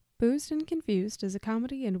Boozed and Confused is a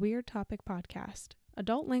comedy and weird topic podcast.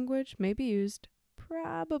 Adult language may be used,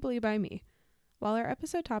 probably by me. While our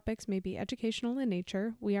episode topics may be educational in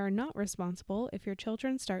nature, we are not responsible if your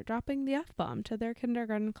children start dropping the F-bomb to their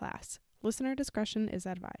kindergarten class. Listener discretion is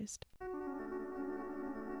advised.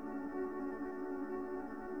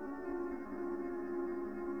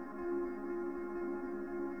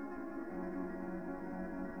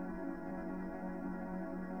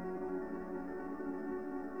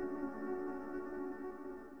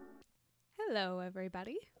 Hello,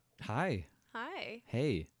 everybody. Hi. Hi.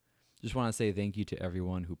 Hey. Just want to say thank you to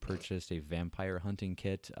everyone who purchased a vampire hunting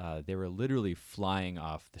kit. They were literally flying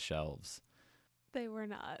off the shelves. They were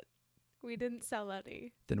not. We didn't sell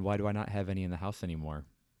any. Then why do I not have any in the house anymore?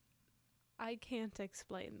 I can't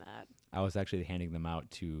explain that. I was actually handing them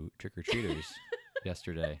out to trick-or-treaters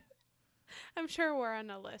yesterday. I'm sure we're on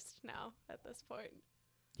a list now at this point.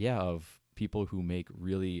 Yeah, of people who make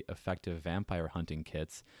really effective vampire hunting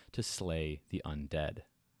kits to slay the undead.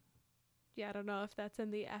 Yeah, I don't know if that's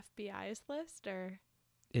in the FBI's list or...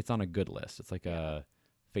 It's on a good list. It's like a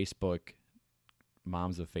Facebook,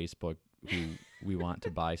 moms of Facebook who we want to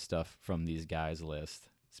buy stuff from these guys list.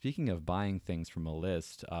 Speaking of buying things from a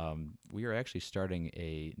list, we are actually starting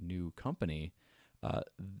a new company.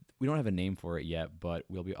 We don't have a name for it yet, but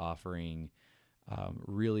we'll be offering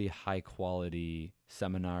really high quality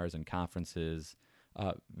seminars and conferences,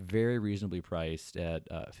 very reasonably priced at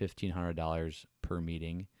 $1,500 per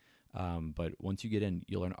meeting. But once you get in,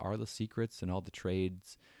 you'll learn all the secrets and all the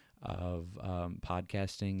trades of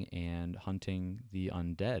podcasting and hunting the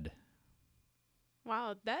undead.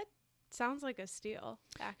 Wow, that sounds like a steal,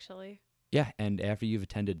 actually. Yeah, and after you've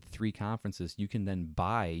attended 3 conferences, you can then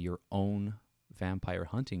buy your own vampire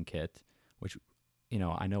hunting kit, which, you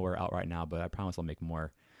know, I know we're out right now, but I promise I'll make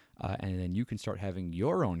more. And then you can start having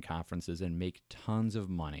your own conferences and make tons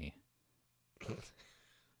of money.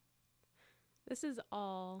 This is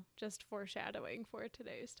all just foreshadowing for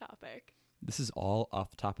today's topic. This is all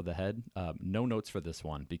off the top of the head. No notes for this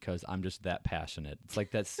one because I'm just that passionate. It's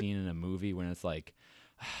like that scene in a movie when it's like,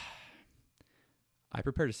 I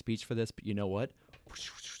prepared a speech for this, but you know what?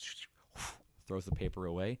 Throws the paper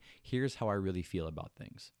away. Here's how I really feel about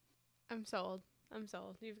things. I'm sold.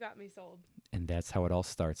 You've got me sold. And that's how it all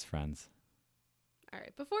starts, friends. All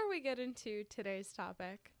right, before we get into today's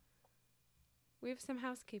topic, we have some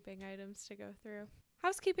housekeeping items to go through.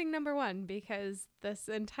 Housekeeping number 1, because this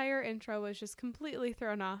entire intro was just completely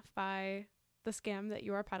thrown off by the scam that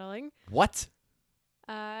you are peddling. What?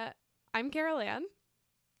 I'm Carol Ann.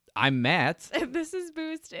 I'm Matt. And this is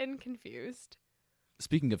Boozed and Confused.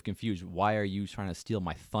 Speaking of confused, why are you trying to steal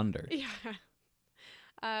my thunder? Yeah.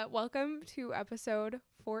 Welcome to episode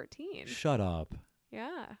 14. Shut up.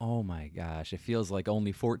 Yeah. Oh my gosh. It feels like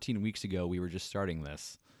only 14 weeks ago we were just starting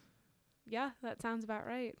this. Yeah, that sounds about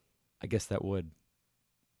right. I guess that would.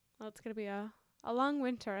 Well, it's going to be a long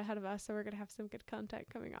winter ahead of us, so we're going to have some good content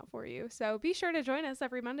coming out for you. So be sure to join us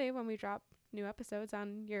every Monday when we drop new episodes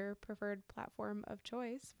on your preferred platform of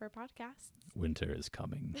choice for podcasts. Winter is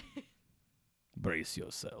coming. Brace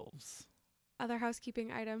yourselves. Other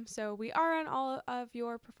housekeeping items. So we are on all of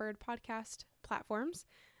your preferred podcast platforms.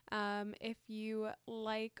 If you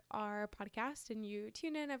like our podcast and you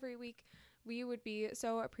tune in every week, we would be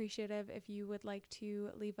so appreciative if you would like to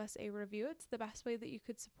leave us a review. It's the best way that you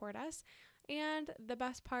could support us. And the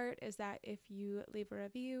best part is that if you leave a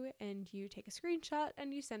review and you take a screenshot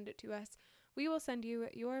and you send it to us, we will send you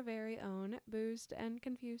your very own Boozed and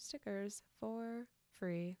Confused stickers for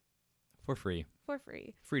free. For free. For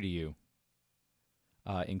free. Free to you.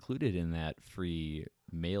 Included in that free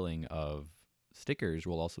mailing of stickers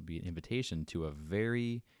will also be an invitation to a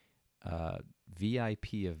very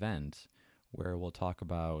VIP event where we'll talk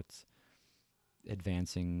about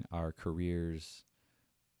advancing our careers,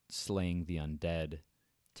 slaying the undead,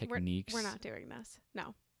 techniques. We're not doing this.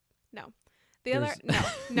 No.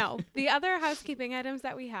 The other housekeeping items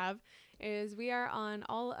that we have is we are on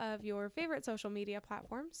all of your favorite social media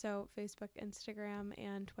platforms, so Facebook, Instagram,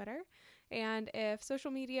 and Twitter. And if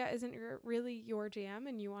social media isn't really your jam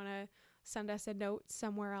and you want to send us a note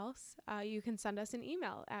somewhere else, you can send us an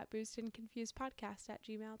email at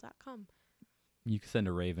boozedandconfusedpodcast@gmail.com. You can send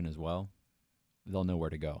a Raven as well. They'll know where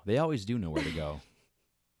to go. They always do know where to go.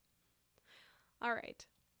 All right.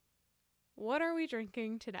 What are we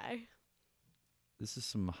drinking today? This is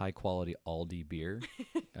some high-quality Aldi beer.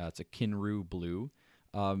 It's a Kinru Blue.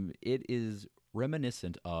 It is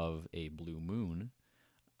reminiscent of a Blue Moon,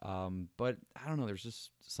 but I don't know. There's just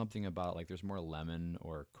something about, like, there's more lemon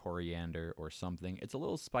or coriander or something. It's a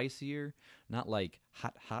little spicier, not like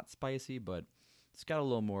hot spicy, but it's got a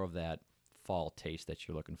little more of that fall taste that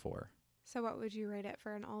you're looking for. So what would you rate it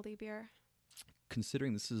for an Aldi beer?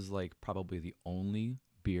 Considering this is like probably the only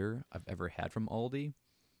beer I've ever had from Aldi,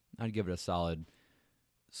 I'd give it a solid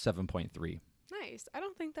 7.3. Nice. I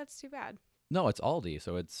don't think that's too bad. No, it's Aldi,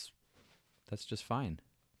 so that's just fine.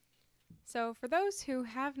 So for those who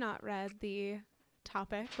have not read the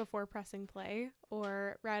topic before pressing play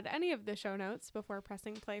or read any of the show notes before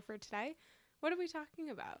pressing play for today, what are we talking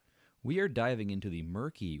about? We are diving into the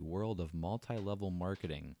murky world of multi-level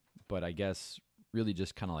marketing, but I guess really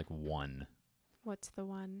just kind of like one. What's the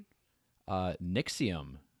one?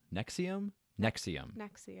 Nixium. Nexium? Nexium.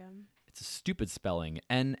 Nexium. It's a stupid spelling.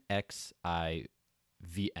 Nxivm.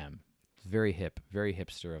 It's very hip, very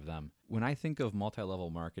hipster of them. When I think of multi-level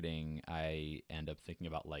marketing, I end up thinking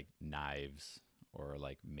about like knives or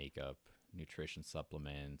like makeup, nutrition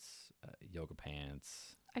supplements, yoga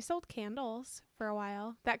pants. I sold candles for a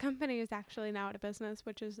while. That company is actually now out of business,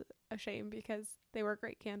 which is a shame because they were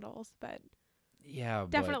great candles, but yeah,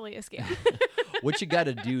 definitely a scam. What you got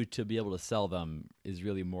to do to be able to sell them is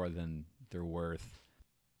really more than they're worth.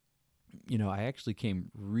 You know, I actually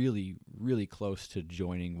came really, really close to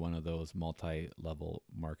joining one of those multi-level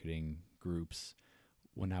marketing groups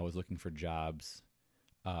when I was looking for jobs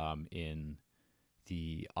in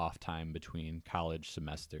the off time between college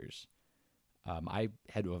semesters. I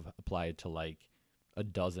had to have applied to like a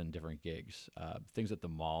dozen different gigs, things at the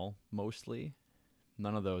mall mostly.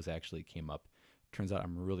 None of those actually came up. Turns out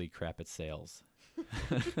I'm really crap at sales.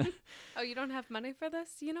 Oh, you don't have money for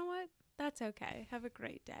this? You know what? That's okay. Have a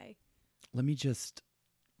great day. Let me just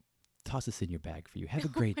toss this in your bag for you. Have a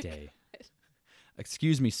great day. God.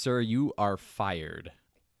 Excuse me, sir, you are fired.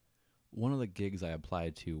 One of the gigs I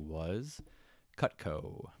applied to was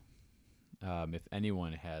Cutco. If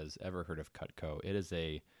anyone has ever heard of Cutco, it is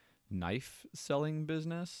a knife selling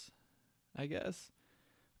business, I guess.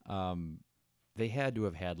 They had to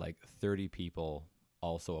have had like 30 people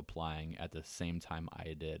also applying at the same time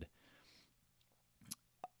I did.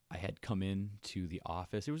 I had come in to the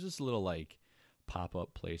office. It was just a little like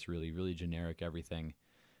pop-up place, really, really generic everything.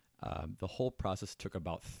 The whole process took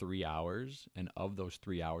about 3 hours, and of those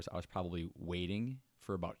 3 hours, I was probably waiting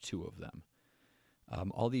for about 2 of them.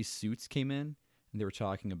 All these suits came in, and they were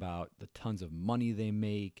talking about the tons of money they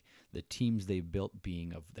make, the teams they built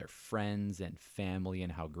being of their friends and family,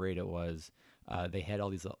 and how great it was. They had all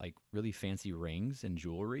these like really fancy rings and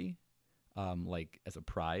jewelry, like as a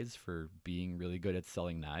prize for being really good at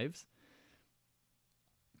selling knives.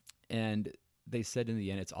 And they said in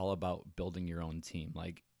the end, it's all about building your own team,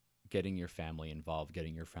 like getting your family involved,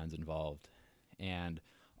 getting your friends involved. And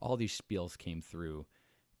all these spiels came through.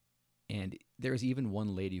 And there was even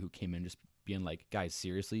one lady who came in just being like, guys,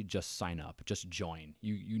 seriously, just sign up, just join.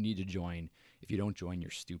 You need to join. If you don't join,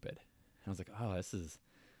 you're stupid. And I was like, oh,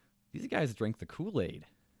 these guys drank the Kool-Aid.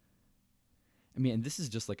 I mean, and this is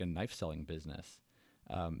just like a knife selling business.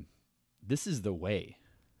 This is the way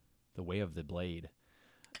of the blade.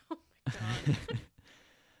 Oh my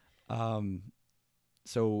God.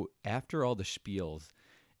 So after all the spiels,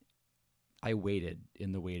 I waited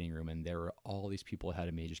in the waiting room, and there were all these people ahead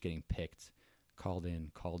of me just getting picked, called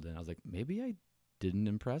in. I was like, maybe I didn't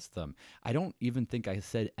impress them. I don't even think I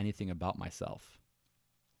said anything about myself.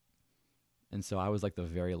 And so I was like the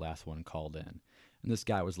very last one called in. And this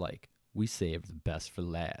guy was like, we saved the best for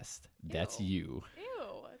last. That's you.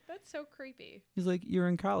 Ew, that's so creepy. He's like, you're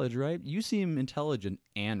in college, right? You seem intelligent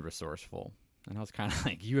and resourceful. And I was kind of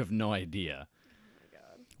like, you have no idea. Oh my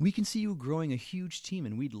God. We can see you growing a huge team,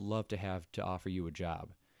 and we'd love to have to offer you a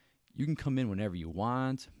job. You can come in whenever you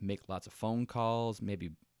want, make lots of phone calls,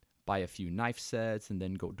 maybe buy a few knife sets, and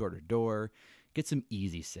then go door to door, get some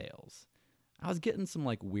easy sales. I was getting some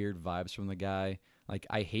like weird vibes from the guy. Like,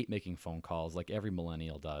 I hate making phone calls like every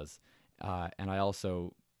millennial does. And I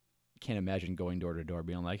also can't imagine going door to door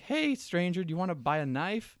being like, hey, stranger, do you want to buy a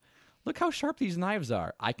knife? Look how sharp these knives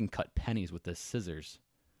are. I can cut pennies with this scissors.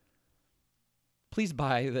 Please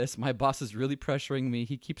buy this. My boss is really pressuring me.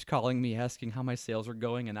 He keeps calling me, asking how my sales are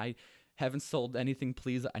going, and I haven't sold anything.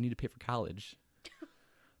 Please, I need to pay for college.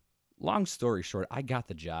 Long story short, I got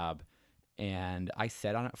the job, and I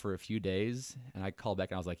sat on it for a few days, and I called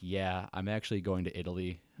back, and I was like, yeah, I'm actually going to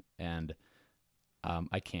Italy, and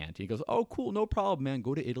I can't. He goes, oh, cool, no problem, man.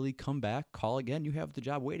 Go to Italy, come back, call again. You have the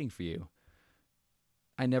job waiting for you.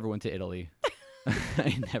 I never went to Italy.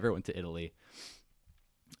 I never went to Italy.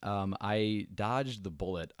 I dodged the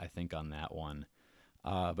bullet, I think, on that one.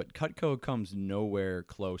 But Cutco comes nowhere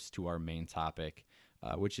close to our main topic,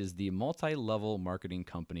 which is the multi-level marketing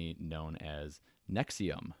company known as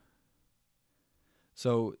Nexium.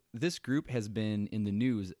 So this group has been in the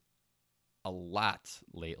news a lot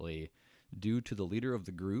lately due to the leader of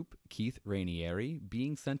the group, Keith Raniere,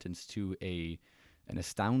 being sentenced to an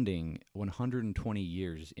astounding 120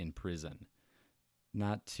 years in prison.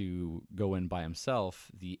 Not to go in by himself,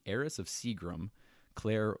 the heiress of Seagram,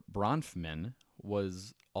 Claire Bronfman,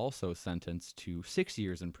 was also sentenced to 6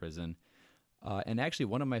 years in prison. And actually,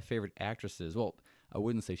 one of my favorite actresses, well, I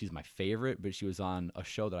wouldn't say she's my favorite, but she was on a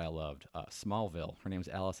show that I loved, Smallville. Her name's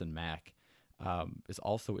Allison Mack, is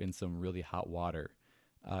also in some really hot water.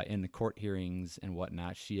 In the court hearings and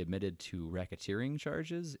whatnot, she admitted to racketeering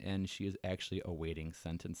charges, and she is actually awaiting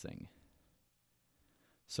sentencing.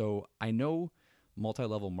 So I know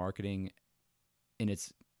multi-level marketing in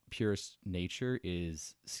its purest nature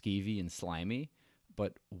is skeevy and slimy,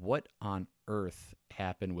 but what on earth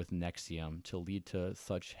happened with NXIVM to lead to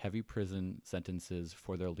such heavy prison sentences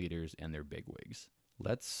for their leaders and their bigwigs?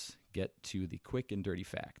 Let's get to the quick and dirty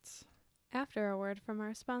facts. After a word from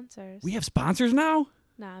our sponsors. We have sponsors now?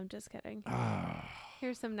 Nah, I'm just kidding. Ah.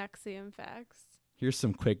 Here's some NXIVM facts. Here's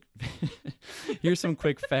some quick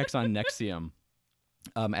facts on NXIVM.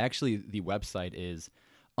 Actually, the website is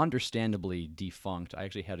understandably defunct. I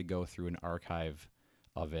actually had to go through an archive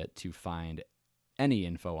of it to find any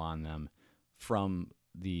info on them from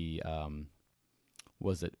the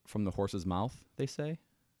was it from the horse's mouth, they say?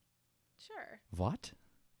 Sure. What?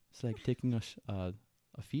 It's like taking a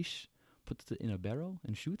fish, put it in a barrel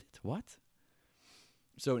and shoot it? What?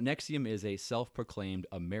 So NXIVM is a self-proclaimed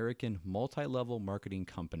American multi-level marketing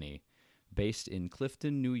company based in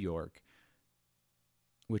Clifton, New York,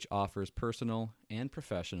 which offers personal and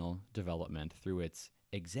professional development through its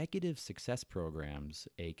Executive Success Programs,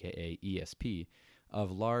 aka ESP,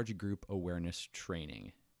 of large group awareness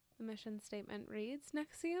training. The mission statement reads,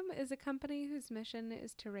 NXIVM is a company whose mission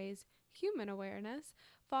is to raise human awareness,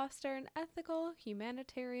 foster an ethical,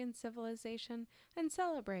 humanitarian civilization, and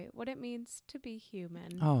celebrate what it means to be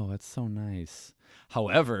human. Oh, that's so nice.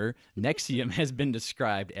 However, NXIVM has been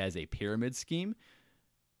described as a pyramid scheme,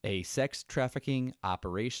 a sex trafficking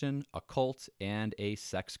operation, a cult, and a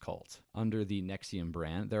sex cult. Under the NXIVM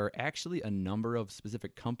brand, there are actually a number of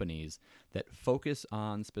specific companies that focus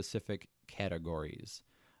on specific categories.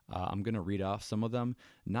 I'm going to read off some of them.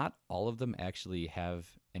 Not all of them actually have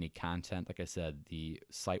any content. Like I said, the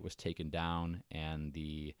site was taken down, and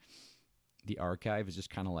the archive is just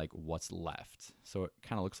kind of like what's left. So it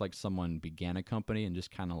kind of looks like someone began a company and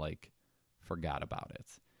just kind of like forgot about it.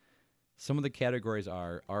 Some of the categories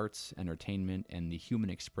are arts, entertainment, and the human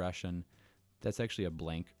expression. That's actually a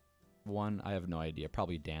blank one. I have no idea.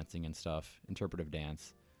 Probably dancing and stuff, interpretive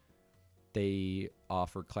dance. They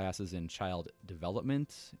offer classes in child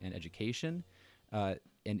development and education. And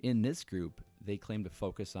in this group, they claim to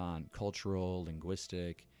focus on cultural,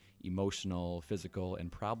 linguistic, emotional, physical,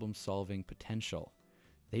 and problem-solving potential.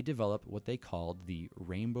 They developed what they called the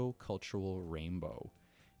Rainbow Cultural Rainbow.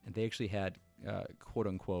 And they actually had,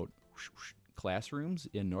 quote-unquote, classrooms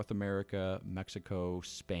in North America, Mexico,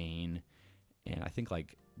 Spain, and I think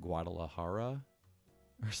like Guadalajara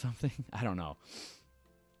or something. I don't know.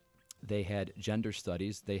 They had gender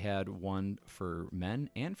studies. They had one for men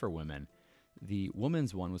and for women. The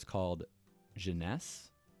women's one was called Jeunesse.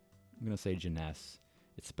 I'm going to say Jeunesse.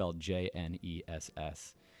 It's spelled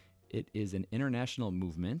Jness. It is an international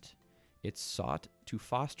movement. It sought to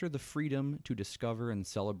foster the freedom to discover and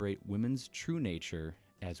celebrate women's true nature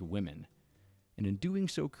as women, and in doing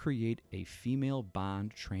so create a female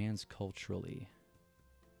bond transculturally.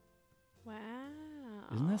 Wow.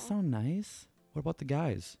 Doesn't that sound nice? What about the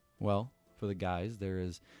guys? Well, for the guys, there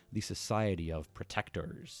is the Society of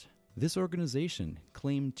Protectors. This organization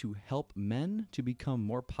claimed to help men to become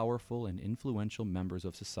more powerful and influential members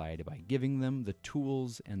of society by giving them the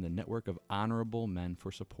tools and the network of honorable men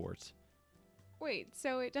for support. Wait,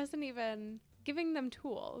 so it doesn't even... Giving them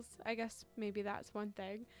tools, I guess maybe that's one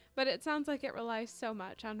thing, but it sounds like it relies so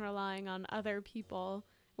much on relying on other people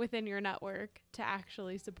within your network to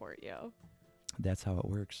actually support you. That's how it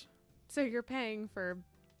works. So you're paying for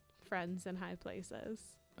friends in high places.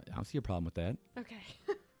 I don't see a problem with that. Okay.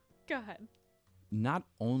 Go ahead. Not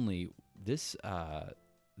only this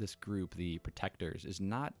group, the Protectors, is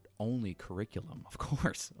not only curriculum, of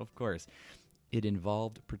course. It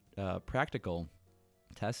involved practical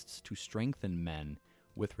tests to strengthen men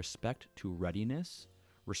with respect to readiness,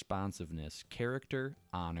 responsiveness, character,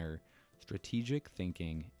 honor, strategic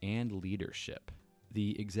thinking, and leadership.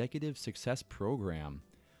 The Executive Success Program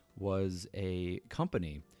was a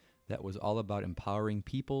company that was all about empowering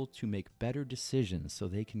people to make better decisions so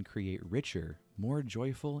they can create richer, more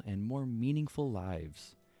joyful, and more meaningful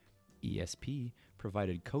lives. ESP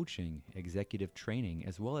provided coaching, executive training,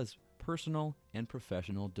 as well as personal and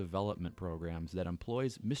professional development programs that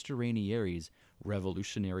employs Mr. Rainieri's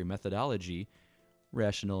revolutionary methodology,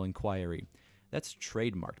 rational inquiry. That's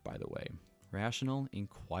trademarked, by the way. Rational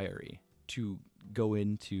inquiry. To go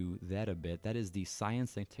into that a bit, that is the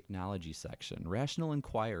science and technology section. Rational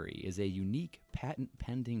inquiry is a unique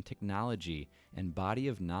patent-pending technology and body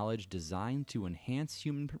of knowledge designed to enhance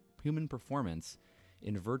human performance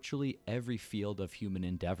in virtually every field of human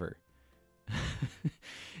endeavor.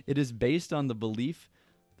 It is based on the belief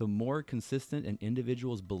the more consistent an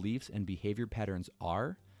individual's beliefs and behavior patterns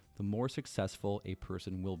are, the more successful a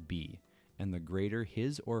person will be, and the greater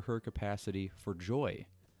his or her capacity for joy.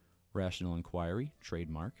 Rational inquiry,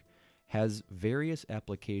 trademark, has various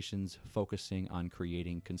applications focusing on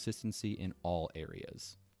creating consistency in all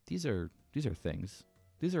areas. These are things.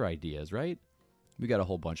 These are ideas, right? We got a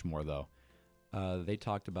whole bunch more, though. They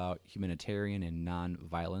talked about humanitarian and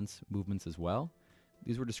non-violence movements as well.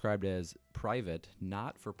 These were described as private,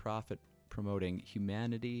 not-for-profit promoting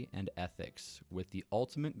humanity and ethics with the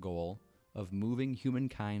ultimate goal of moving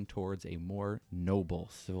humankind towards a more noble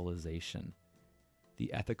civilization.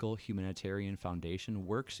 The Ethical Humanitarian Foundation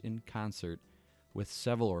works in concert with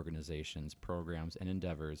several organizations, programs, and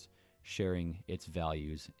endeavors sharing its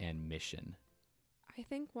values and mission. I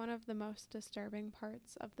think one of the most disturbing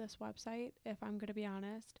parts of this website, if I'm going to be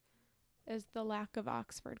honest, is the lack of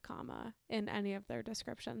Oxford comma in any of their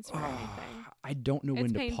descriptions for anything. I don't know when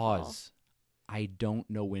It's to painful. pause. I don't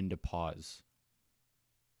know when to pause.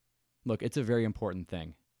 Look, it's a very important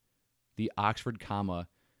thing. The Oxford comma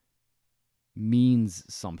means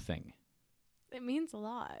something. It means a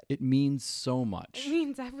lot. It means so much. It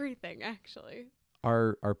means everything, actually.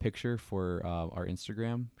 Our picture for our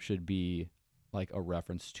Instagram should be like a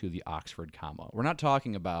reference to the Oxford comma. We're not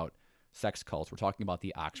talking about sex cults. We're talking about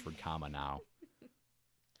the Oxford comma now.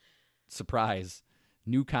 Surprise.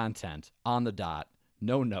 New content on the dot.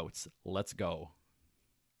 No notes. Let's go.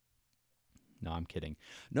 No, I'm kidding.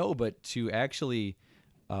 No, but to actually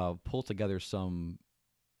pull together some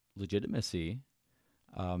legitimacy,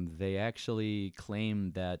 they actually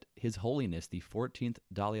claim that His Holiness, the 14th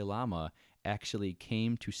Dalai Lama, actually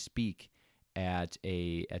came to speak at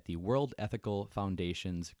the World Ethical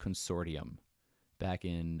Foundation's consortium back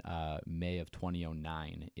in May of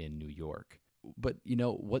 2009 in New York. But you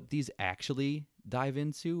know what these actually dive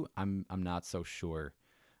into? I'm not so sure.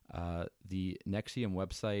 The NXIVM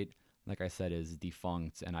website, like I said, is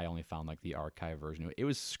defunct, and I only found like the archive version. It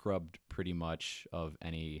was scrubbed pretty much of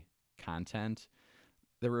any content.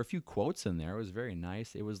 There were a few quotes in there. It was very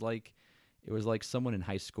nice. It was like someone in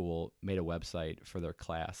high school made a website for their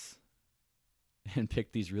class and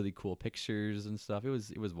picked these really cool pictures and stuff. It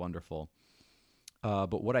was wonderful.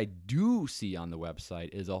 But what I do see on the website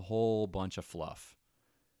is a whole bunch of fluff.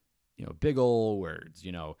 You know, big old words,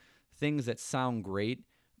 you know, things that sound great,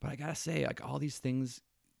 but I gotta say, like, all these things,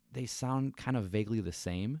 they sound kind of vaguely the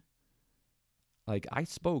same. Like, I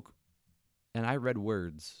spoke and I read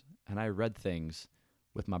words and I read things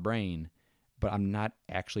with my brain, but I'm not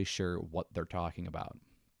actually sure what they're talking about.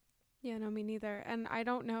 Yeah, no, me neither. And I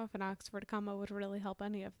don't know if an Oxford comma would really help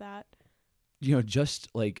any of that. You know, just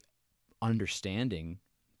like understanding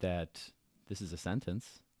that this is a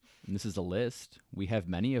sentence and this is a list. We have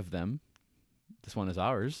many of them. This one is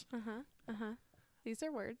ours. These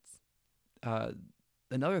are words.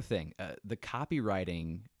 Another thing, the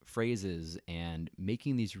copywriting phrases and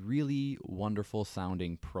making these really wonderful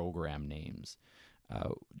sounding program names.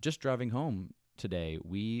 Just driving home today,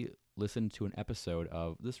 we listened to an episode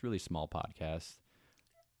of this really small podcast.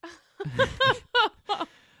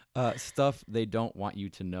 Stuff they don't want you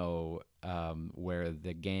to know, where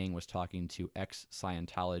the gang was talking to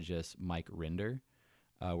ex-Scientologist Mike Rinder,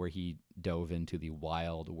 where he dove into the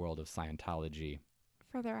wild world of Scientology.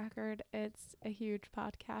 For the record, it's a huge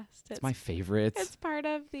podcast. It's my favorite. It's part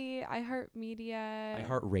of the iHeartMedia.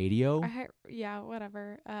 iHeartRadio?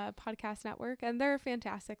 Whatever. Podcast network. And they're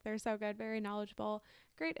fantastic. They're so good. Very knowledgeable.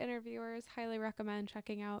 Great interviewers. Highly recommend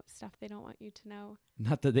checking out stuff they don't want you to know.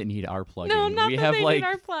 Not that they need our plug. No, not we that have they like need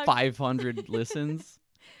our plug. 500 listens.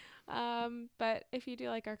 But if you do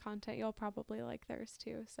like our content, you'll probably like theirs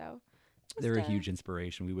too. So they're a huge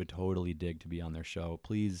inspiration. We would totally dig to be on their show.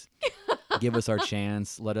 Please give us our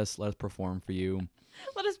chance. Let us perform for you.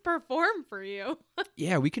 Let us perform for you.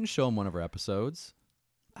 Yeah, we can show them one of our episodes.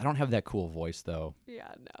 I don't have that cool voice though. Yeah,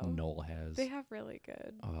 no. Noel has. They have really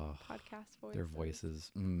good podcast voices. Their voices.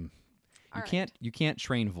 You You can't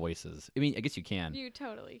train voices. I mean, I guess you can. You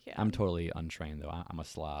totally can. I'm totally untrained though. I'm a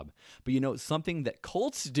slob. But you know, something that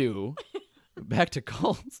cults do. Back to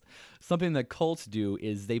cults. Something that cults do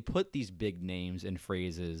is they put these big names and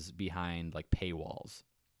phrases behind like paywalls.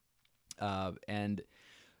 and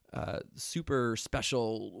super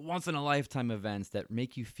special, once-in-a-lifetime events that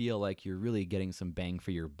make you feel like you're really getting some bang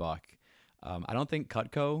for your buck. I don't think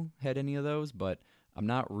Cutco had any of those, but I'm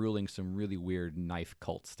not ruling some really weird knife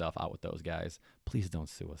cult stuff out with those guys. Please don't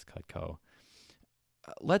sue us, Cutco.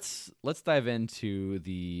 Let's dive into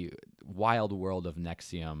the wild world of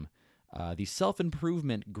NXIVM, the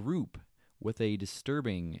self-improvement group with a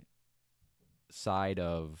disturbing side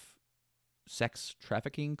of sex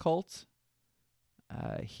trafficking cult.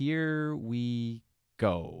 Here we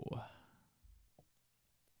go.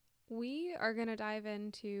 We are going to dive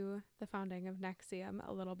into the founding of NXIVM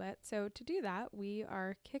a little bit. So to do that, we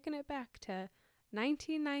are kicking it back to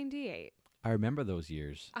 1998. I remember those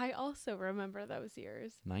years. I also remember those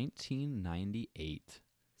years. 1998.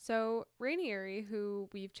 So Rainieri, who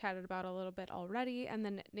we've chatted about a little bit already, and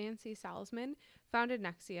then Nancy Salzman founded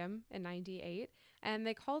NXIVM in 98, and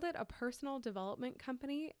they called it a personal development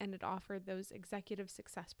company, and it offered those executive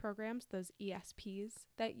success programs, those ESPs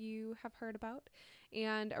that you have heard about,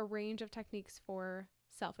 and a range of techniques for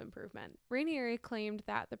self-improvement. Rainieri claimed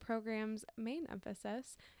that the program's main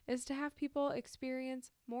emphasis is to have people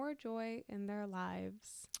experience more joy in their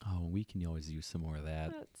lives. Oh, we can always use some more of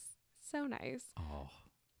that. That's so nice. Oh.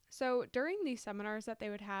 So during these seminars that they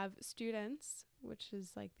would have, students, which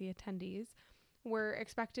is like the attendees, were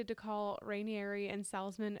expected to call Rainieri and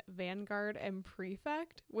Salzman Vanguard and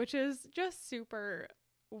Prefect, which is just super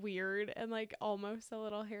weird and like almost a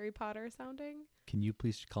little Harry Potter sounding. Can you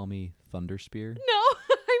please call me Thunderspear? No,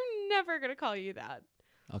 I'm never going to call you that.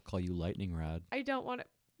 I'll call you Lightning Rod. I don't want to.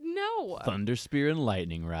 No. Thunderspear and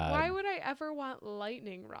Lightning Rod. Why would I ever want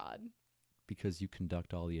Lightning Rod? Because you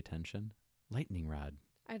conduct all the attention. Lightning Rod.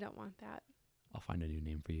 I don't want that. I'll find a new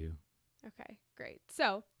name for you. Okay, great.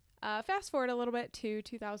 So fast forward a little bit to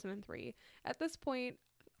 2003. At this point,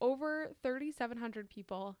 over 3,700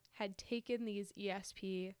 people had taken these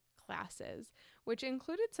ESP classes, which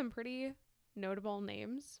included some pretty notable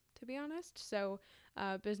names, to be honest. So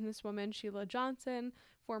businesswoman Sheila Johnson,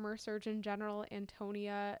 former Surgeon General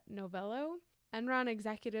Antonia Novello, Enron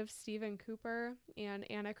executive Stephen Cooper, and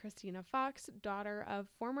Anna Cristina Fox, daughter of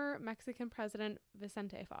former Mexican President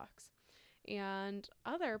Vicente Fox. And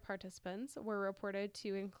other participants were reported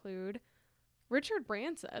to include Richard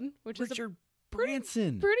Branson, which is a pretty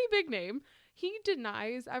big name. He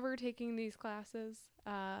denies ever taking these classes.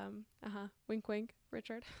 Wink, wink,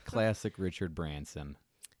 Richard. Classic Richard Branson.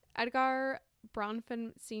 Edgar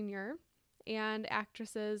Bronfman Sr. and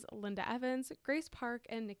actresses Linda Evans, Grace Park,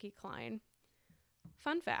 and Nikki Klein.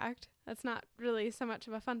 Fun fact, that's not really so much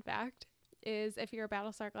of a fun fact, is if you're a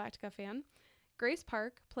Battlestar Galactica fan, Grace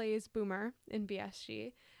Park plays Boomer in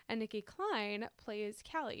BSG, and Nikki Klein plays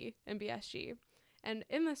Callie in BSG. And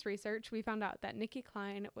in this research, we found out that Nikki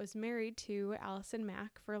Klein was married to Allison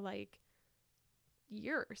Mack for like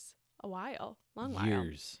years, a while, long while.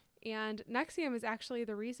 Years. And NXIVM is actually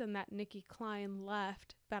the reason that Nikki Klein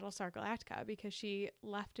left Battlestar Galactica, because she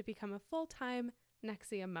left to become a full-time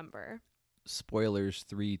NXIVM member. Spoilers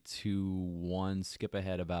 3, 2, 1. Skip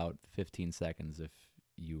ahead about 15 seconds if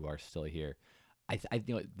you are still here. I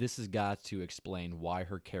you know this has got to explain why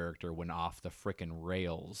her character went off the frickin'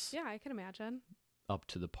 rails. Yeah, I can imagine. Up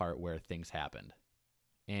to the part where things happened.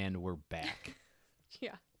 And we're back.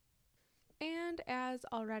 Yeah. And as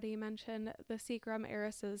already mentioned, the Seagram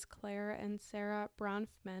heiresses Claire and Sarah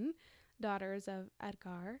Bronfman, daughters of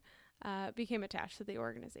Edgar, became attached to the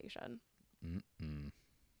organization. Mm-mm.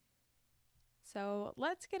 So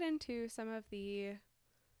let's get into some of the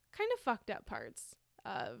kind of fucked up parts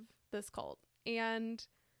of this cult. And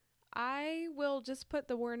I will just put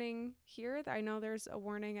the warning here. I know there's a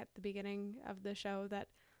warning at the beginning of the show that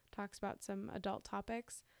talks about some adult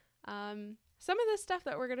topics. Some of the stuff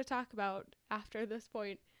that we're going to talk about after this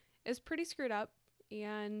point is pretty screwed up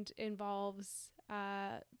and involves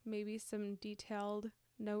maybe some detailed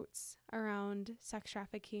notes around sex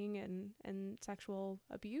trafficking and sexual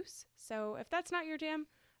abuse. So if that's not your jam,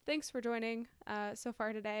 thanks for joining so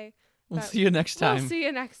far today. We'll see you next time. We'll see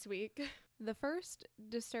you next week. The first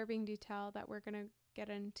disturbing detail that we're going to get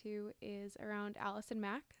into is around Allison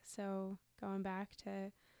Mack. So going back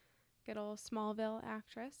to good old Smallville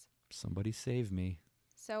actress. Somebody save me.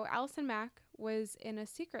 So Allison Mack was in a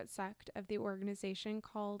secret sect of the organization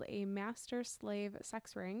called a master-slave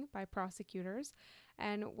sex ring by prosecutors,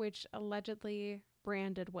 and which allegedly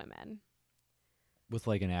branded women. With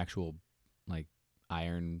like an actual like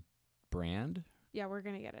iron brand? Yeah, we're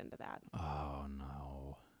going to get into that. Oh,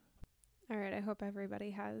 no. All right, I hope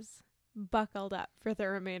everybody has buckled up for the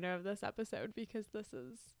remainder of this episode, because this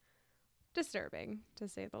is disturbing, to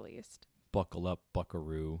say the least. Buckle up,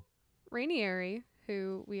 buckaroo. Rainieri,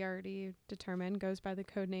 who we already determined goes by the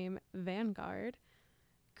codename Vanguard,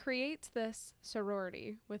 creates this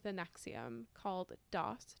sorority with NXIVM called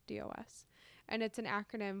DOS, D-O-S, and it's an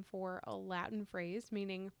acronym for a Latin phrase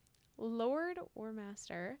meaning Lord or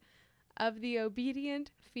Master of the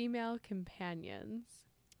Obedient Female Companions.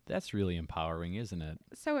 That's really empowering, isn't it?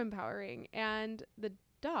 So empowering. And the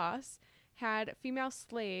DOS had female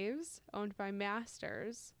slaves owned by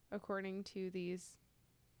masters, according to these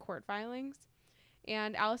court filings.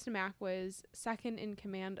 And Allison Mack was second in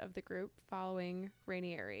command of the group following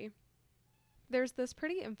Rainieri. There's this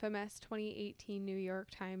pretty infamous 2018 New York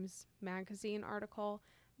Times Magazine article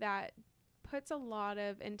that puts a lot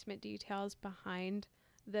of intimate details behind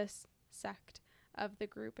this sect of the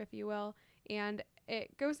group, if you will. And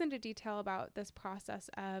it goes into detail about this process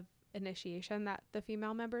of initiation that the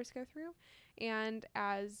female members go through. And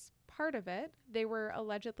as part of it, they were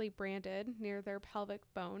allegedly branded near their pelvic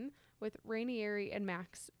bone with Rainieri and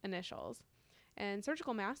Mack's initials. And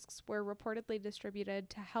surgical masks were reportedly distributed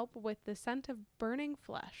to help with the scent of burning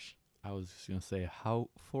flesh. I was just going to say, how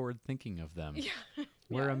forward-thinking of them. Yeah.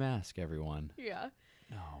 Wear a mask, everyone. Yeah.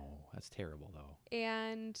 No, that's terrible, though.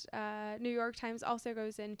 And New York Times also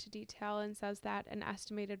goes into detail and says that an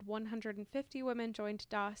estimated 150 women joined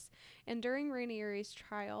DOS. And during Rainieri's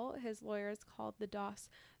trial, his lawyers called the DOS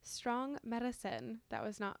strong medicine that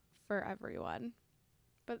was not for everyone,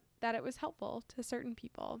 but that it was helpful to certain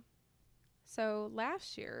people. So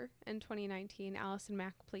last year, in 2019, Allison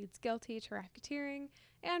Mack pleads guilty to racketeering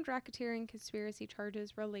and racketeering conspiracy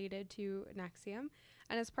charges related to NXIVM.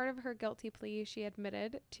 And as part of her guilty plea, she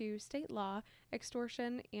admitted to state law,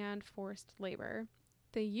 extortion, and forced labor.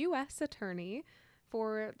 The U.S. Attorney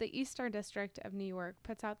for the Eastern District of New York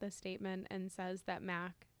puts out this statement and says that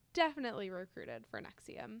Mack definitely recruited for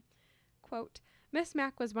NXIVM. Quote, Miss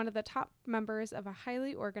Mack was one of the top members of a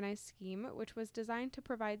highly organized scheme which was designed to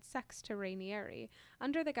provide sex to Rainieri.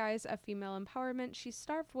 Under the guise of female empowerment, she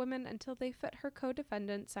starved women until they fit her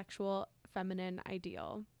co-defendant's sexual feminine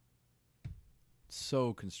ideal.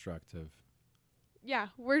 So constructive. Yeah,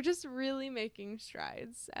 we're just really making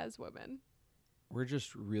strides as women. We're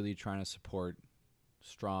just really trying to support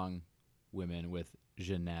strong women with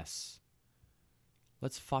jeunesse.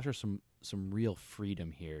 Let's foster some real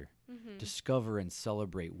freedom here. Mm-hmm. Discover and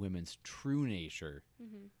celebrate women's true nature.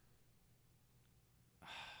 Mm-hmm.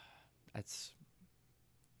 It's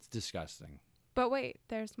disgusting. But wait,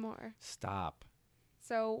 there's more. Stop.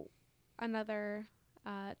 So another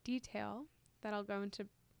detail that I'll go into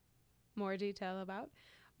more detail about.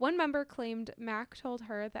 One member claimed Mack told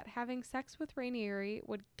her that having sex with Rainieri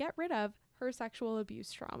would get rid of her sexual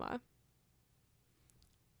abuse trauma.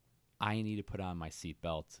 I need to put on my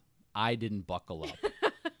seatbelt. I didn't buckle up.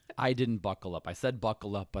 I said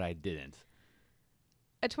buckle up, but I didn't.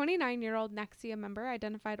 A 29-year-old NXIVM member,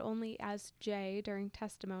 identified only as Jay during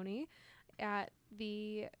testimony at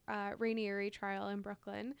the Rainieri trial in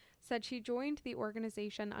Brooklyn, said she joined the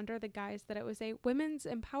organization under the guise that it was a women's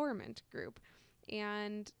empowerment group.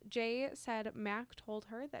 And Jay said Mack told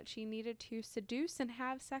her that she needed to seduce and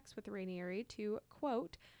have sex with Rainieri to,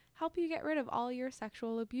 quote, help you get rid of all your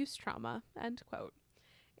sexual abuse trauma, end quote.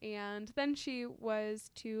 And then she was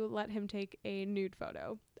to let him take a nude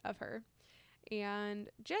photo of her. And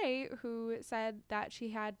Jay, who said that she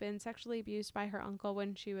had been sexually abused by her uncle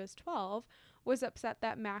when she was 12, was upset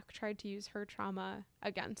that Mack tried to use her trauma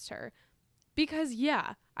against her. Because,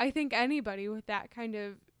 yeah, I think anybody with that kind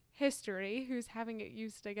of history who's having it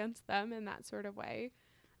used against them in that sort of way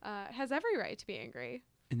has every right to be angry.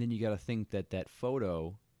 And then you got to think that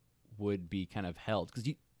photo would be kind of held. Because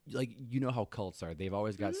you know how cults are. They've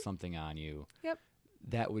always got something on you. Yep.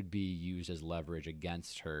 That would be used as leverage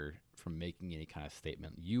against her from making any kind of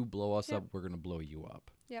statement. You blow us up, we're going to blow you up.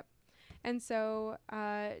 Yep. And so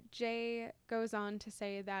Jay goes on to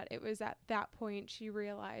say that it was at that point she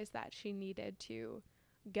realized that she needed to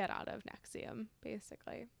get out of NXIVM,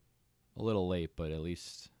 basically. A little late, but at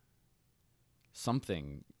least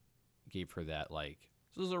something gave her that, like,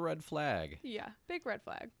 this is a red flag. Yeah, big red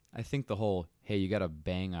flag. I think the whole, hey, you got to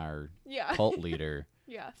bang our cult leader.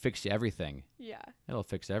 Yeah. Fix everything. Yeah. It'll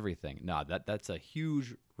fix everything. No, that's a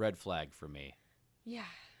huge red flag for me. Yeah.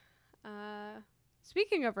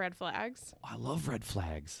 Speaking of red flags. I love red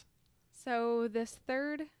flags. So this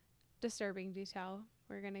third disturbing detail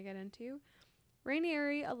we're going to get into.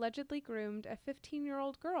 Rainieri allegedly groomed a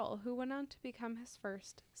 15-year-old girl who went on to become his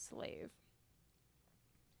first slave.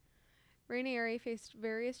 Rainieri faced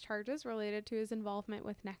various charges related to his involvement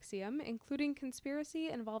with NXIVM, including conspiracy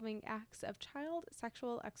involving acts of child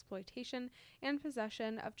sexual exploitation and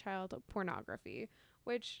possession of child pornography,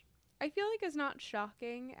 which I feel like is not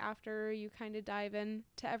shocking after you kind of dive into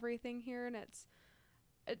everything here, and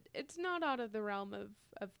it's not out of the realm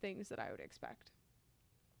of things that I would expect.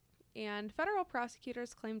 And federal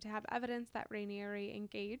prosecutors claim to have evidence that Rainieri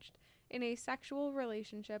engaged in a sexual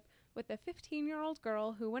relationship with a 15-year-old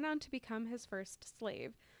girl who went on to become his first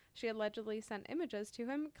slave. She allegedly sent images to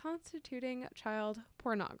him constituting child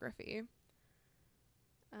pornography.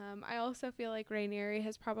 I also feel like Rainieri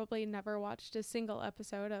has probably never watched a single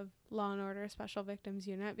episode of Law & Order Special Victims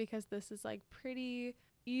Unit, because this is like pretty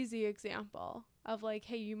easy example of like,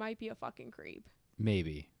 hey, you might be a fucking creep.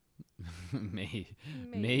 Maybe.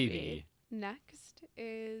 Maybe. Next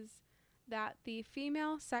is that the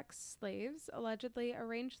female sex slaves allegedly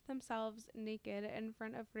arranged themselves naked in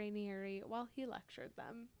front of Rainieri while he lectured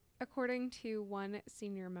them. According to one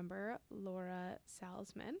senior member, Laura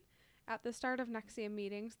Salzman, at the start of NXIVM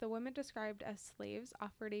meetings, the women described as slaves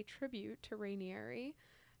offered a tribute to Rainieri.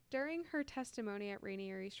 During her testimony at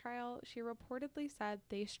Rainieri's trial, she reportedly said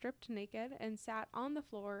they stripped naked and sat on the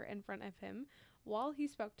floor in front of him while he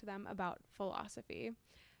spoke to them about philosophy.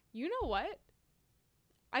 You know what?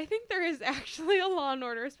 I think there is actually a Law &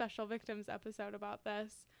 Order Special Victims episode about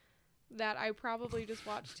this that I probably just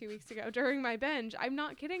watched 2 weeks ago during my binge. I'm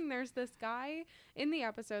not kidding. There's this guy in the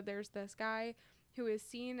episode. There's this guy who is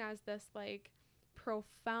seen as this like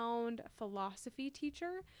profound philosophy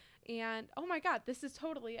teacher. And oh my God, this is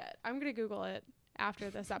totally it. I'm going to Google it after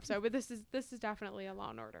this episode, but this is definitely a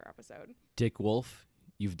Law & Order episode. Dick Wolf,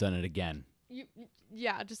 you've done it again.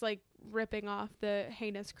 Yeah, just like ripping off the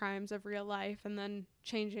heinous crimes of real life and then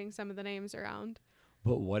changing some of the names around.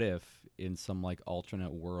 But what if in some like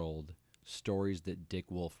alternate world, stories that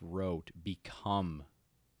Dick Wolf wrote become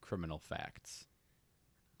criminal facts,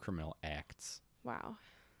 criminal acts? Wow.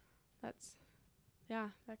 That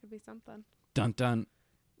could be something. Dun dun.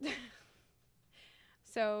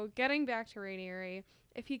 So getting back to Rainieri,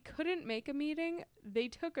 if he couldn't make a meeting, they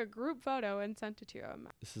took a group photo and sent it to him.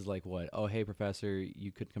 This is like what? Oh, hey, professor,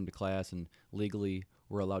 you couldn't come to class, and legally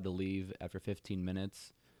we're allowed to leave after 15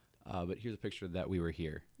 minutes. But here's a picture that we were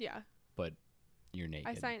here. Yeah. But you're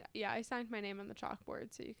naked. I signed my name on the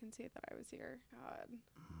chalkboard so you can see that I was here. God.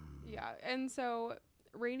 Yeah. And so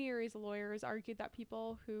Rainieri's lawyers argued that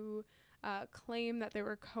people who claim that they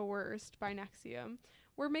were coerced by NXIVM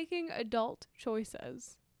were making adult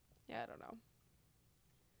choices. Yeah, I don't know.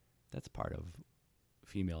 That's part of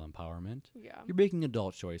female empowerment. Yeah. You're making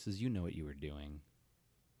adult choices. You know what you were doing.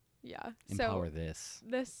 Yeah. Empower so this.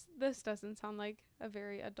 This doesn't sound like a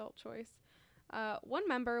very adult choice. One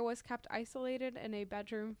member was kept isolated in a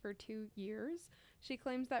bedroom for 2 years. She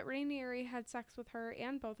claims that Rainieri had sex with her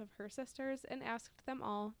and both of her sisters and asked them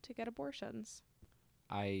all to get abortions.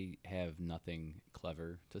 I have nothing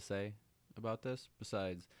clever to say about this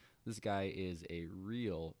besides this guy is a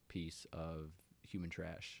real piece of human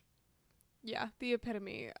trash. Yeah, the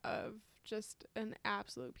epitome of just an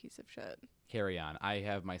absolute piece of shit. Carry on. I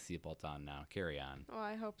have my seatbelt on now. Carry on. Oh,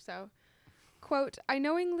 I hope so. Quote, I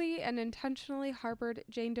knowingly and intentionally harbored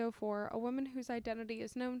Jane Doe 4, a woman whose identity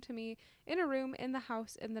is known to me, in a room in the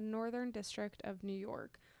house in the Northern District of New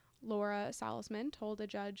York, Laura Salzman told a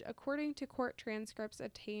judge, according to court transcripts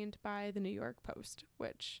obtained by the New York Post,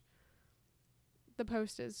 which the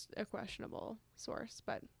Post is a questionable source,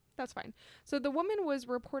 but that's fine. So the woman was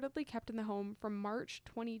reportedly kept in the home from March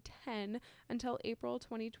 2010 until April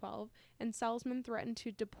 2012, and Salzman threatened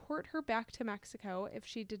to deport her back to Mexico if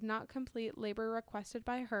she did not complete labor requested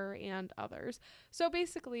by her and others. So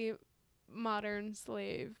basically, modern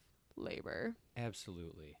slave labor.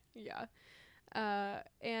 Absolutely. Yeah.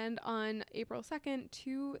 And on April 2nd,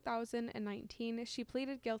 2019, she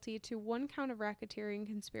pleaded guilty to 1 count of racketeering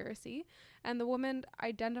conspiracy, and the woman,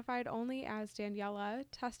 identified only as Daniela,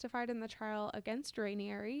 testified in the trial against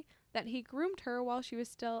Rainieri that he groomed her while she was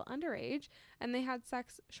still underage, and they had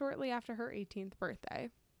sex shortly after her 18th birthday.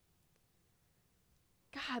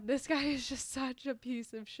 God, this guy is just such a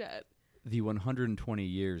piece of shit. The 120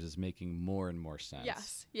 years is making more and more sense.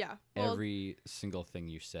 Yes, yeah. Well, every single thing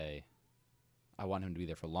you say, I want him to be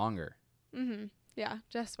there for longer. Mm-hmm. Yeah,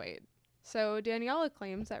 just wait. So Daniela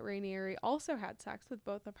claims that Rainieri also had sex with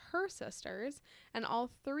both of her sisters, and all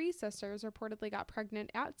 3 sisters reportedly got pregnant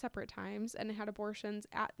at separate times and had abortions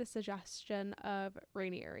at the suggestion of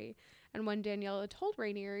Rainieri. And when Daniela told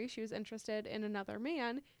Rainieri she was interested in another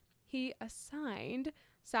man, he assigned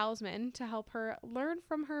Salzman to help her learn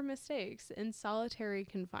from her mistakes in solitary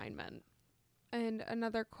confinement. And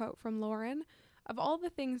another quote from Lauren, of all the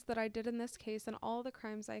things that I did in this case and all the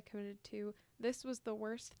crimes I committed to, this was the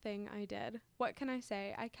worst thing I did. What can I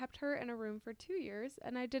say? I kept her in a room for 2 years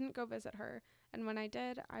and I didn't go visit her. And when I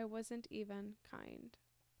did, I wasn't even kind.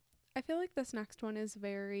 I feel like this next one is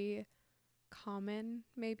very common,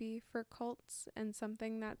 maybe, for cults, and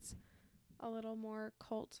something that's a little more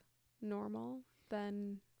cult normal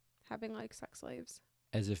than having like sex slaves.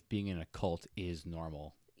 As if being in a cult is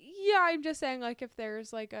normal. Yeah, I'm just saying, like, if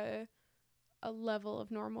there's like a level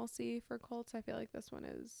of normalcy for cults, I feel like this one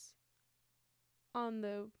is on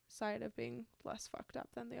the side of being less fucked up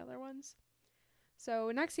than the other ones.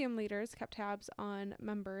 So NXIVM leaders kept tabs on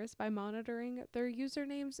members by monitoring their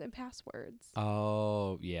usernames and passwords.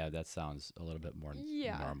 Oh, yeah, that sounds a little bit more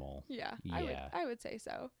normal. Yeah, Yeah. I would say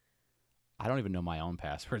so. I don't even know my own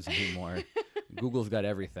passwords anymore. Google's got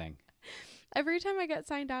everything. Every time I get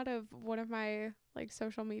signed out of one of my like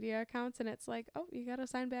social media accounts and it's like, oh, you got to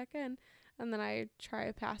sign back in. And then I try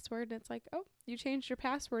a password and it's like, oh, you changed your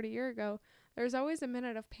password a year ago. There's always a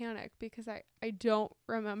minute of panic because I don't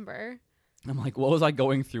remember. I'm like, what was I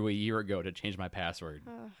going through a year ago to change my password?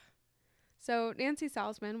 So Nancy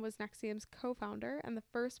Salzman was NXIVM's co-founder and the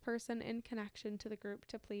first person in connection to the group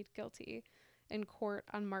to plead guilty. In court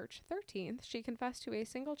on March 13th, she confessed to a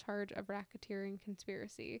single charge of racketeering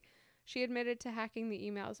conspiracy. She admitted to hacking the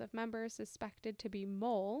emails of members suspected to be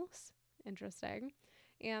moles. Interesting.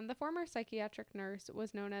 And the former psychiatric nurse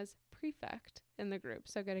was known as Prefect in the group.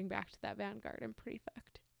 So getting back to that Vanguard and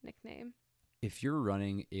Prefect nickname. If you're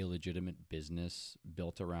running a legitimate business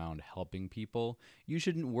built around helping people, you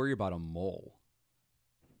shouldn't worry about a mole.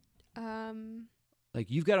 Like,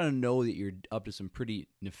 you've got to know that you're up to some pretty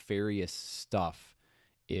nefarious stuff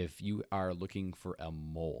if you are looking for a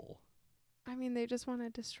mole. I mean, they just want to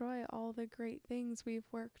destroy all the great things we've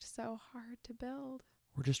worked so hard to build.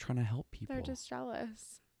 We're just trying to help people. They're just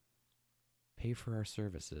jealous. Pay for our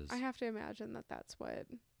services. I have to imagine that that's what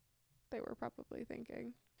they were probably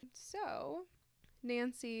thinking. So,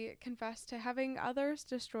 Nancy confessed to having others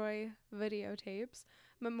destroy videotapes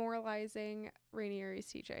memorializing Rainieri's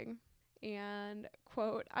teaching. And,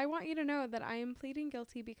 quote, I want you to know that I am pleading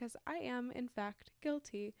guilty because I am, in fact,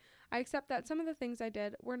 guilty. I accept that some of the things I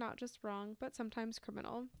did were not just wrong, but sometimes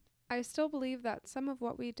criminal. I still believe that some of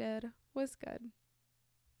what we did was good.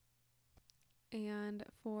 And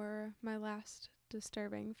for my last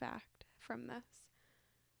disturbing fact from this,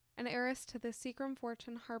 an heiress to the Seagram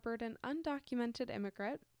fortune harbored an undocumented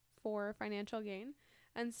immigrant for financial gain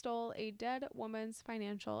and stole a dead woman's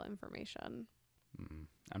financial information.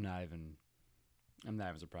 I'm not even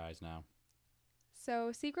surprised now.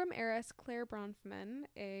 So Seagram heiress Claire Bronfman,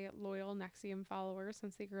 a loyal NXIVM follower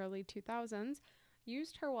since the early 2000s,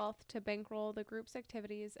 used her wealth to bankroll the group's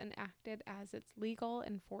activities and acted as its legal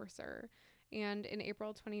enforcer. And in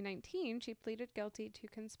April 2019, she pleaded guilty to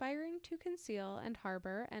conspiring to conceal and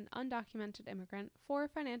harbor an undocumented immigrant for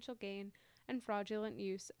financial gain and fraudulent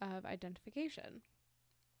use of identification.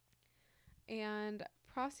 And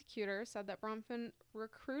prosecutors said that Bronfman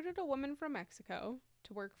recruited a woman from Mexico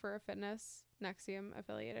to work for a fitness NXIVM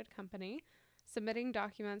affiliated company, submitting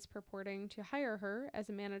documents purporting to hire her as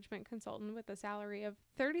a management consultant with a salary of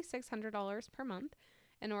 $3,600 per month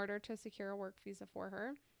in order to secure a work visa for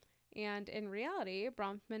her. And in reality,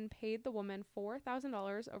 Bronfman paid the woman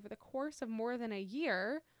 $4,000 over the course of more than a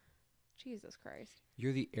year. Jesus Christ.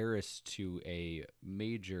 You're the heiress to a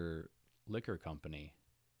major liquor company.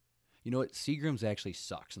 You know what? Seagram's actually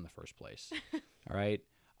sucks in the first place. All right?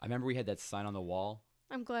 I remember we had that sign on the wall.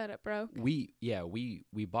 I'm glad it broke. We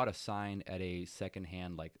bought a sign at a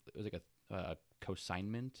secondhand, like, it was like a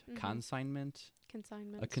consignment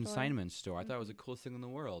store. I thought it was the coolest thing in the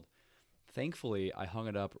world. Thankfully, I hung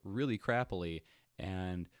it up really crappily,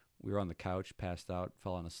 and we were on the couch, passed out,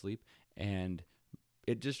 falling asleep, and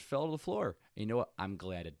it just fell to the floor. And you know what? I'm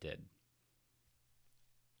glad it did.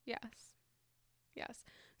 Yes.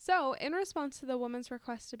 So, in response to the woman's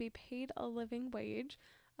request to be paid a living wage,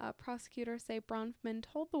 prosecutors say Bronfman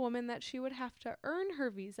told the woman that she would have to earn her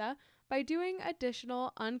visa by doing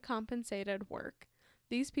additional uncompensated work.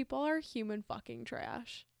 These people are human fucking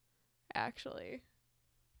trash, actually.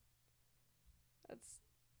 That's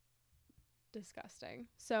disgusting.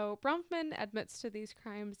 So Bronfman admits to these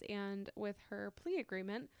crimes and, with her plea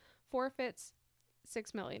agreement, forfeits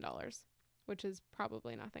 $6 million, which is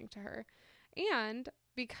probably nothing to her. And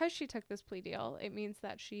because she took this plea deal, it means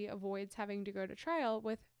that she avoids having to go to trial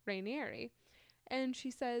with Rainieri. And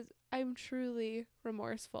she says, I'm truly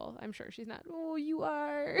remorseful. I'm sure she's not. Oh, you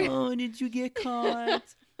are. Oh, did you get caught?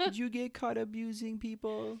 Did you get caught abusing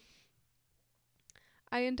people?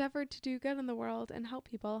 I endeavored to do good in the world and help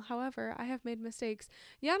people. However, I have made mistakes.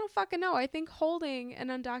 Yeah, I don't fucking know. I think holding an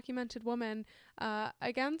undocumented woman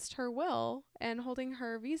against her will and holding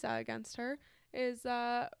her visa against her is,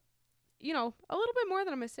 a little bit more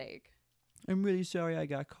than a mistake. I'm really sorry I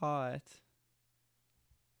got caught.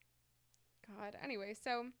 God. Anyway,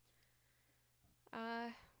 so,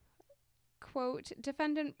 quote,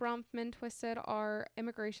 defendant Bronfman twisted our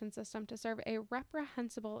immigration system to serve a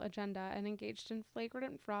reprehensible agenda and engaged in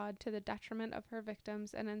flagrant fraud to the detriment of her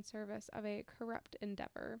victims and in service of a corrupt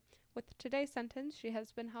endeavor. With today's sentence, she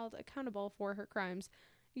has been held accountable for her crimes.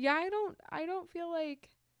 Yeah, I don't feel like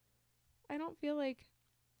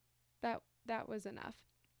that was enough.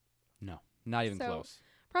 No, not even close.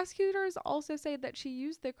 Prosecutors also say that she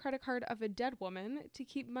used the credit card of a dead woman to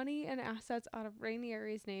keep money and assets out of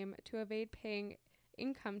Rainieri's name to evade paying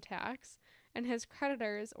income tax, and his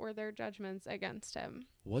creditors or their judgments against him.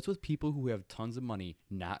 What's with people who have tons of money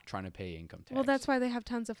not trying to pay income tax? Well, that's why they have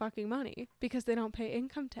tons of fucking money, because they don't pay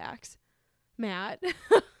income tax, Matt.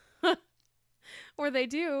 Or they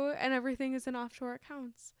do, and everything is in offshore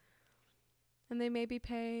accounts. And they maybe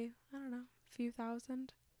pay, I don't know, a few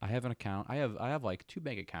thousand. I have an account. I have like 2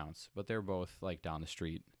 bank accounts, but they're both like down the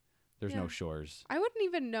street. There's no shores. I wouldn't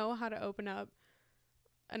even know how to open up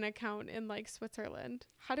an account in like Switzerland.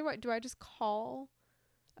 How do I just call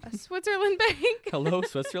a Switzerland bank? Hello,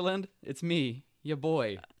 Switzerland. It's me, your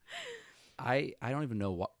boy. I don't even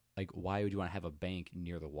know why would you want to have a bank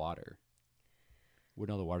near the water?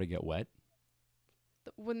 Wouldn't all the water get wet?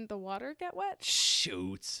 Wouldn't the water get wet?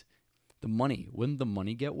 Shoots. Wouldn't the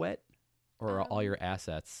money get wet? Or are all your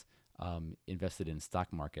assets invested in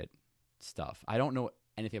stock market stuff? I don't know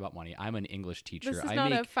anything about money. I'm an English teacher. This is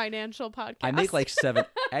not a financial podcast. I make like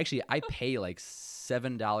actually, I pay like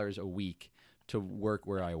 $7 a week to work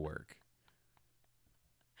where I work.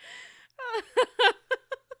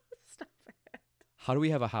 Stop it. How do we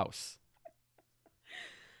have a house?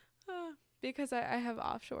 Because I have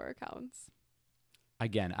offshore accounts.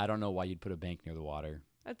 Again, I don't know why you'd put a bank near the water.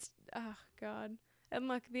 That's, oh, God. And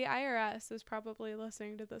look, the IRS is probably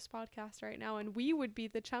listening to this podcast right now, and we would be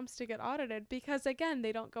the chumps to get audited because, again,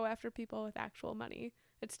 they don't go after people with actual money.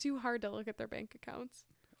 It's too hard to look at their bank accounts.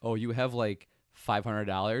 Oh, you have like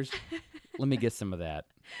 $500? Let me get some of that.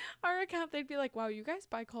 Our account, they'd be like, wow, you guys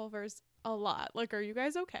buy Culver's a lot. Like, are you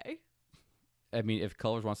guys okay? I mean, if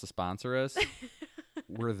Culver's wants to sponsor us,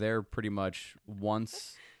 we're there pretty much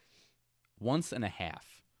once and a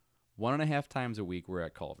half. 1.5 times a week we're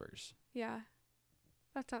at Culver's. Yeah.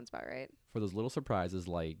 That sounds about right. For those little surprises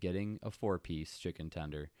like getting a 4-piece chicken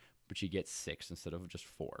tender, but you get 6 instead of just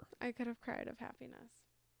 4. I could have cried of happiness.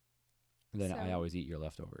 And then I always eat your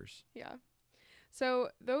leftovers. Yeah. So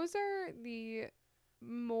those are the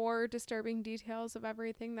more disturbing details of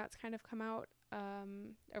everything that's kind of come out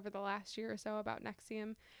over the last year or so about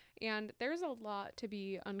NXIVM. And there's a lot to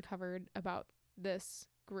be uncovered about this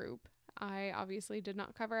group. I obviously did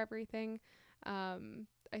not cover everything.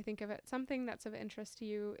 I think if it's something that's of interest to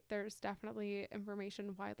you, there's definitely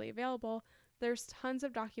information widely available. There's tons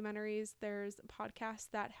of documentaries. There's podcasts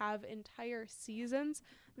that have entire seasons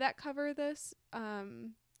that cover this.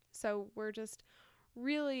 So we're just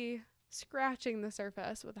really scratching the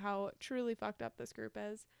surface with how truly fucked up this group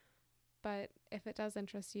is. But if it does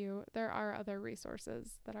interest you, there are other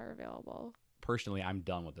resources that are available. Personally, I'm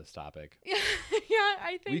done with this topic. Yeah,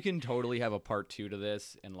 I think we can totally have a part 2 to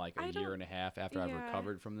this in like a year and a half after I've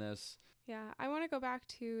recovered from this. Yeah, I want to go back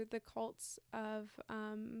to the cults of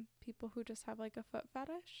people who just have like a foot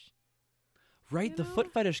fetish. Right, the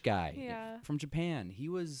foot fetish guy from Japan. He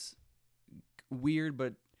was weird,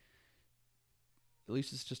 but at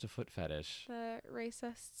least it's just a foot fetish. The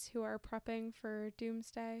racists who are prepping for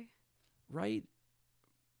doomsday. Right?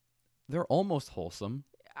 They're almost wholesome.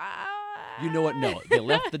 You know what? No, they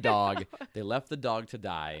left the dog. They left the dog to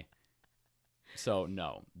die. So,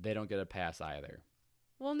 no, they don't get a pass either.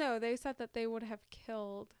 Well, no, they said that they would have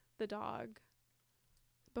killed the dog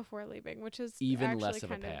before leaving, which is even less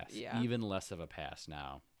of a pass. Even less of a pass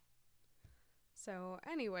now. So,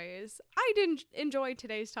 anyways, I didn't enjoy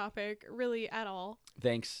today's topic really at all.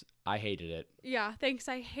 Thanks. I hated it. Yeah, thanks.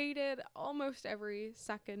 I hated almost every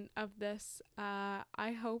second of this.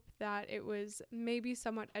 I hope that it was maybe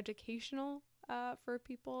somewhat educational for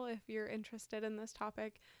people if you're interested in this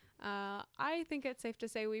topic. I think it's safe to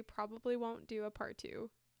say we probably won't do a part 2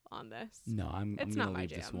 on this. No, I'm going to leave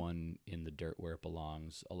this one in the dirt where it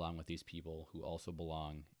belongs, along with these people who also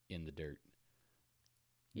belong in the dirt.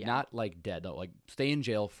 Yeah. Not like dead, though. Like, stay in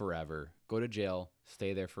jail forever. Go to jail.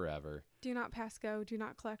 Stay there forever. Do not pass go. Do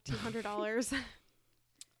not collect $200.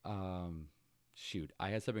 Shoot. I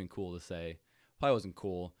had something cool to say. Probably wasn't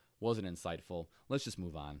cool. Wasn't insightful. Let's just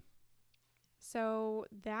move on. So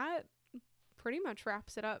that pretty much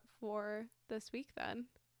wraps it up for this week then.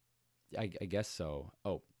 I guess so.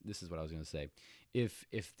 Oh, this is what I was going to say. If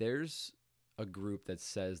there's a group that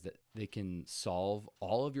says that they can solve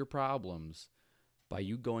all of your problems by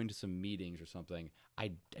you going to some meetings or something,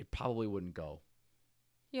 I probably wouldn't go.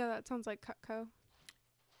 Yeah, that sounds like Cutco.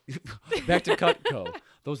 Back to Cutco.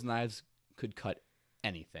 Those knives could cut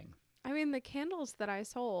anything. I mean, the candles that I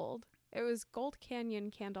sold, it was Gold Canyon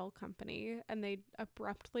Candle Company, and they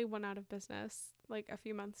abruptly went out of business like a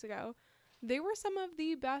few months ago. They were some of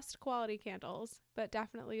the best quality candles, but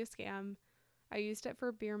definitely a scam. I used it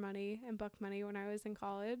for beer money and book money when I was in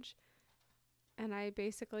college, and I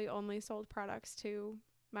basically only sold products to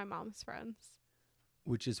my mom's friends.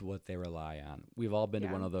 Which is what they rely on. We've all been to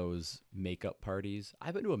Yeah. one of those makeup parties.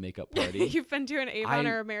 I've been to a makeup party. You've been to an Avon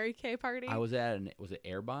or a Mary Kay party? I was at was it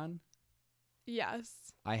Airbon?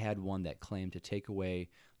 Yes. I had one that claimed to take away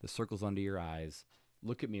the circles under your eyes.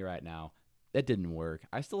 Look at me right now. That didn't work.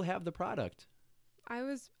 I still have the product.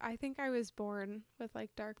 I think I was born with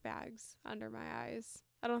like dark bags under my eyes.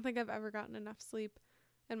 I don't think I've ever gotten enough sleep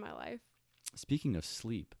in my life. Speaking of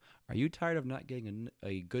sleep, are you tired of not getting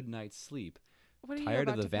a good night's sleep? What are you Tired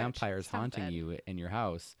about of the to pitch? vampires haunting Something. you in your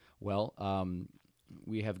house? Well,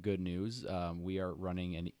 we have good news. We are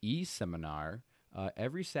running an e-seminar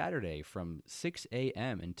every Saturday from 6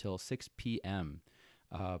 a.m. until 6 p.m.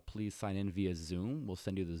 Please sign in via Zoom. We'll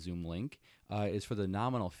send you the Zoom link. It is for the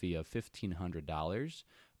nominal fee of $1,500.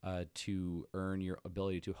 To earn your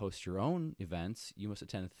ability to host your own events, you must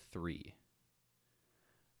attend 3.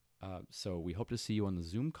 So we hope to see you on the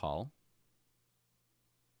Zoom call.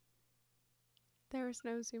 There was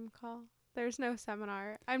no Zoom call. There's no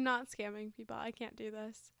seminar. I'm not scamming people. I can't do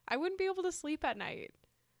this. I wouldn't be able to sleep at night.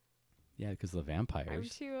 Yeah, because of the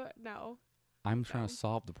vampires. No. I'm trying to No.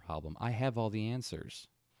 solve the problem. I have all the answers.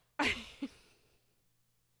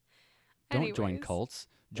 Don't join Anyways. cults.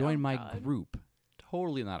 Join Oh, my God. group.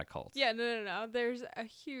 Totally not a cult. Yeah, no. There's a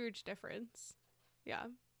huge difference. Yeah.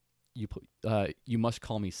 You must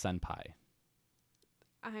call me senpai.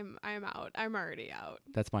 I'm out. I'm already out.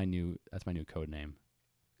 That's my new code name.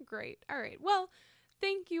 Great. All right. Well,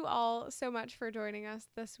 thank you all so much for joining us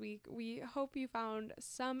this week. We hope you found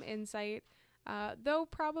some insight, though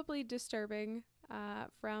probably disturbing,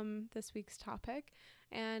 from this week's topic.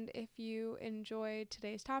 And if you enjoyed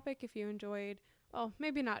today's topic,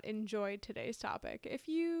 maybe not enjoyed today's topic, if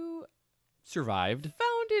you Survived.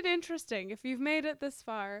 found it interesting, if you've made it this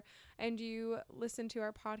far and you listen to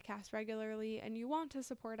our podcast regularly and you want to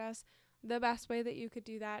support us, the best way that you could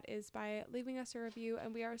do that is by leaving us a review,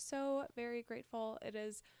 and we are so very grateful. It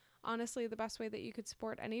is honestly the best way that you could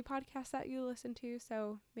support any podcast that you listen to,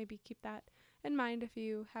 so maybe keep that in mind if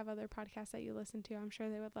you have other podcasts that you listen to. I'm sure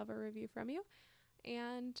they would love a review from you.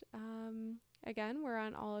 And again, we're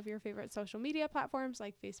on all of your favorite social media platforms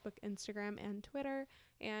like Facebook, Instagram, and Twitter.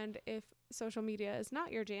 And if social media is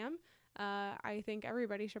not your jam, I think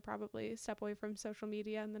everybody should probably step away from social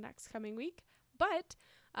media in the next coming week. But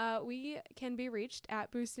we can be reached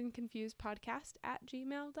at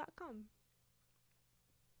boostedandconfusedpodcast@gmail.com.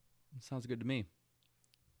 Sounds good to me.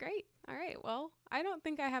 Great. All right. Well, I don't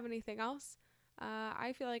think I have anything else.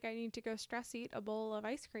 I feel like I need to go stress eat a bowl of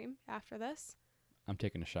ice cream after this. I'm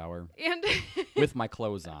taking a shower And with my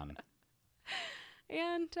clothes on.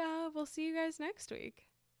 and we'll see you guys next week.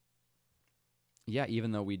 Yeah,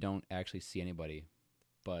 even though we don't actually see anybody,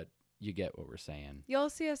 but you get what we're saying.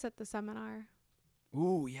 You'll see us at the seminar.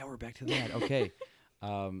 Ooh, yeah, we're back to that. Okay.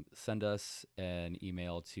 Send us an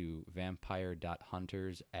email to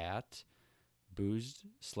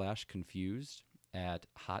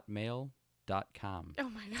vampire.hunters@boozed/confused@hotmail.com. Oh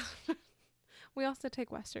my god. We also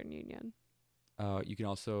take Western Union. You can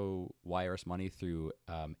also wire us money through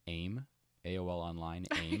AIM, AOL Online,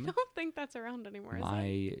 I AIM. don't think that's around anymore, is it?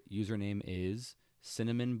 My username is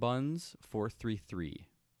cinnamonbuns433.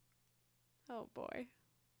 Oh boy.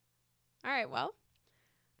 All right, well,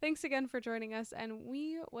 thanks again for joining us, and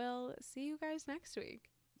we will see you guys next week.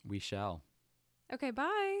 We shall. Okay,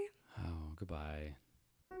 bye. Oh, goodbye.